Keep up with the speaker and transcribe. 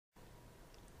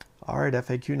All right,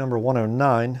 FAQ number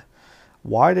 109.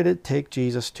 Why did it take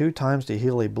Jesus 2 times to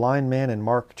heal a blind man in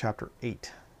Mark chapter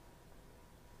 8?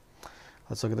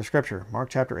 Let's look at the scripture.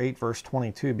 Mark chapter 8, verse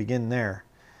 22, begin there.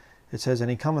 It says, And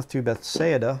he cometh to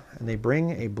Bethsaida, and they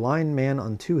bring a blind man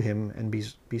unto him, and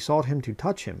besought him to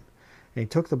touch him. And he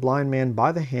took the blind man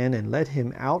by the hand, and led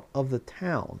him out of the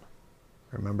town.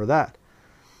 Remember that.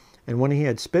 And when he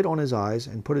had spit on his eyes,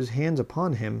 and put his hands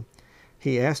upon him,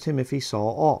 he asked him if he saw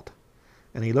aught.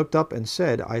 And he looked up and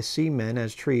said, I see men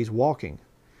as trees walking.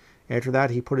 After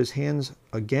that he put his hands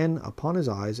again upon his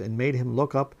eyes, and made him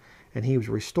look up, and he was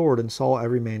restored, and saw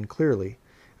every man clearly.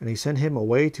 And he sent him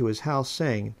away to his house,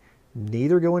 saying,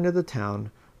 Neither go into the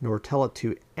town, nor tell it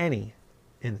to any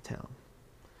in the town.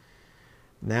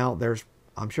 Now,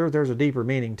 I'm sure there's a deeper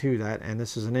meaning to that, and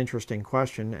this is an interesting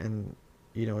question, and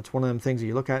it's one of them things that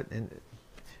you look at, and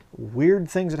weird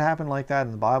things that happen like that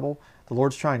in the Bible, the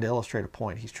Lord's trying to illustrate a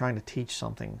point. He's trying to teach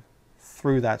something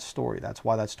through that story. That's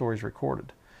why that story is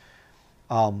recorded.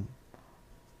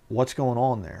 What's going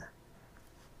on there?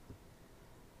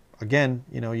 Again,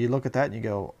 you look at that and you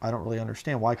go, I don't really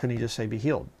understand. Why couldn't he just say be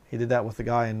healed? He did that with the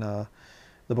guy in the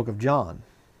book of John.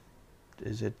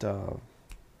 Is it, I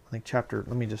think chapter,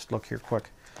 let me just look here quick,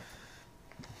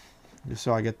 just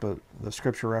so I get the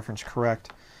scripture reference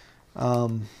correct.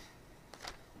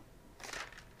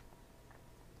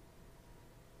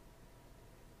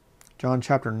 John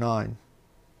chapter 9.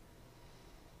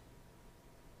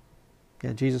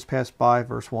 Yeah, Jesus passed by,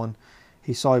 verse 1.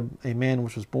 He saw a man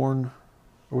which was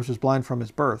blind from his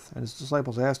birth. And his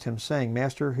disciples asked him, saying,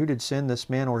 Master, who did sin,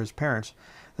 this man or his parents,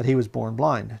 that he was born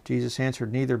blind? Jesus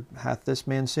answered, Neither hath this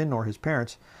man sinned nor his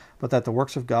parents, but that the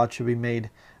works of God should be made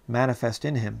manifest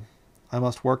in him. I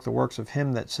must work the works of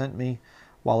him that sent me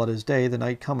while it is day. The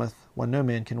night cometh when no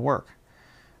man can work.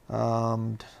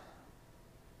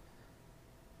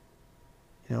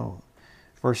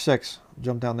 Verse 6,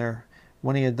 jump down there.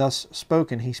 When he had thus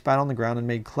spoken, he spat on the ground and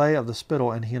made clay of the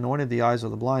spittle, and he anointed the eyes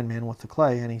of the blind man with the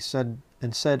clay, and he said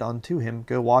unto him,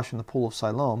 Go wash in the pool of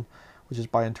Siloam, which is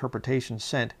by interpretation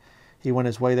sent. He went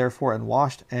his way therefore and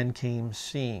washed and came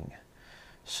seeing.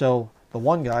 So the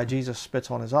one guy, Jesus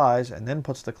spits on his eyes and then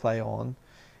puts the clay on,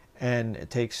 and it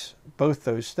takes both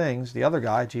those things. The other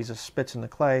guy, Jesus spits in the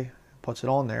clay, puts it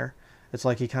on there. It's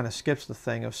like he kind of skips the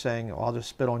thing of saying, I'll just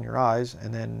spit on your eyes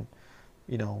and then,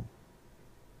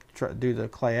 try to do the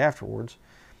clay afterwards.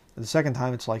 And the second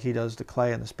time, it's like he does the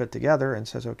clay and the spit together and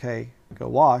says, okay, go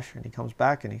wash. And he comes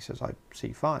back and he says, I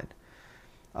see fine.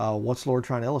 What's the Lord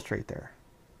trying to illustrate there?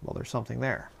 Well, there's something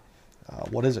there.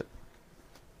 What is it?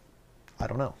 I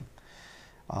don't know.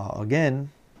 Again,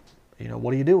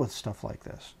 what do you do with stuff like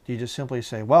this? Do you just simply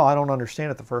say, well, I don't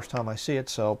understand it the first time I see it,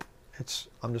 so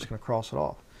I'm just going to cross it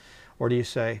off? Or do you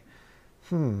say,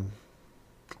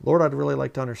 Lord, I'd really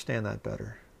like to understand that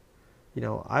better.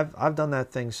 I've done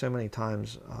that thing so many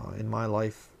times in my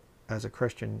life as a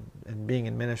Christian and being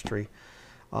in ministry.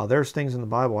 There's things in the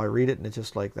Bible, I read it and it's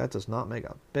just like, that does not make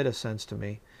a bit of sense to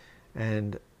me.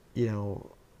 And,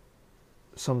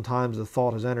 sometimes the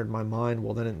thought has entered my mind,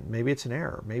 well, then maybe it's an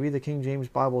error. Maybe the King James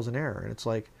Bible is an error. And it's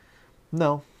like,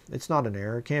 no, it's not an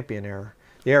error. It can't be an error.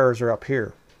 The errors are up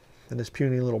here in this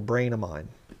puny little brain of mine.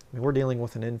 We're dealing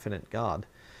with an infinite God,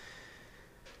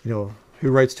 who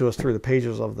writes to us through the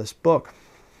pages of this book.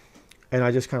 And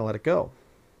I just kind of let it go.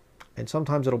 And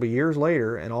sometimes it'll be years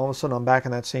later, and all of a sudden I'm back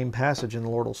in that same passage, and the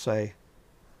Lord will say,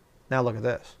 now look at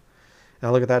this. And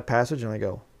I look at that passage, and I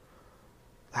go,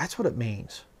 that's what it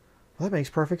means. Well, that makes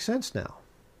perfect sense now.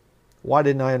 Why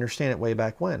didn't I understand it way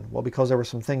back when? Well, because there were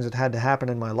some things that had to happen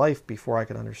in my life before I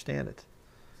could understand it.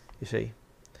 You see?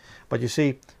 But you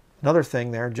see, another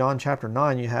thing there, John chapter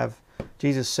 9, you have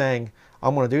Jesus saying,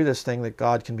 I'm going to do this thing that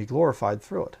God can be glorified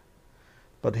through it.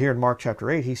 But here in Mark chapter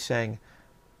 8, he's saying,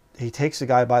 he takes the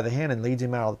guy by the hand and leads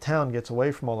him out of the town, gets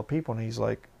away from all the people, and he's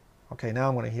like, okay, now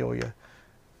I'm going to heal you.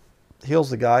 Heals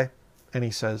the guy, and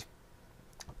he says,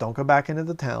 don't go back into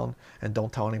the town, and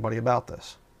don't tell anybody about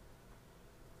this.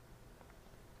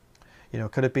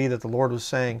 Could it be that the Lord was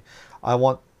saying, I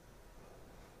want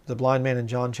the blind man in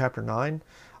John chapter 9,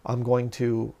 I'm going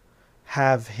to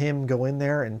have him go in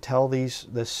there and tell this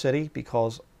city,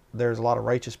 because there's a lot of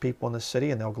righteous people in this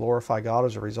city and they'll glorify God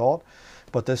as a result.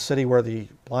 But this city where the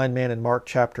blind man in Mark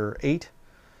chapter 8,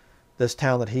 this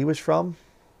town that he was from,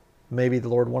 maybe the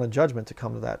Lord wanted judgment to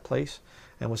come to that place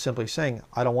and was simply saying,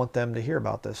 I don't want them to hear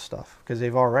about this stuff because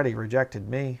they've already rejected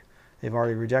me. They've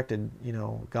already rejected,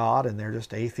 God, and they're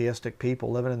just atheistic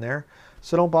people living in there.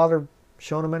 So don't bother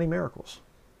showing them any miracles.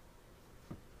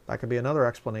 That could be another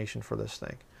explanation for this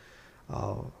thing.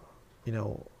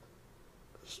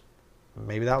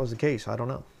 Maybe that was the case. I don't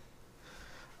know.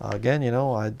 Again,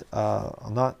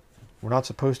 we're not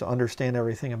supposed to understand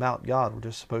everything about God. We're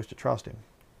just supposed to trust Him.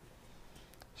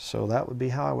 So that would be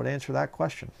how I would answer that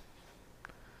question.